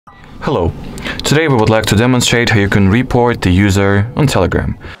Hello, today we would like to demonstrate how you can report the user on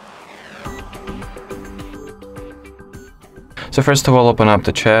Telegram. So first of all, open up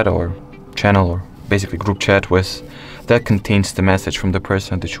the chat or channel or basically group chat with that contains the message from the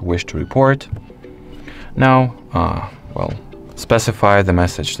person that you wish to report. Now, specify the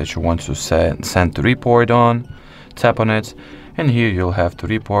message that you want to send the report on, tap on it, and here you'll have the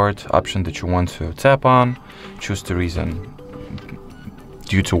report option that you want to tap on, choose the reason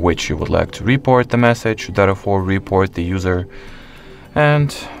due to which you would like to report the message, therefore report the user,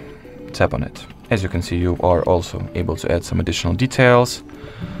 and tap on it. As you can see, you are also able to add some additional details,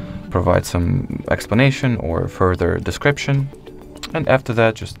 provide some explanation or further description, and after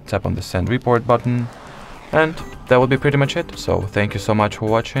that just tap on the send report button, and that will be pretty much it. So thank you so much for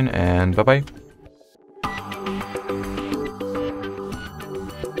watching, and bye bye.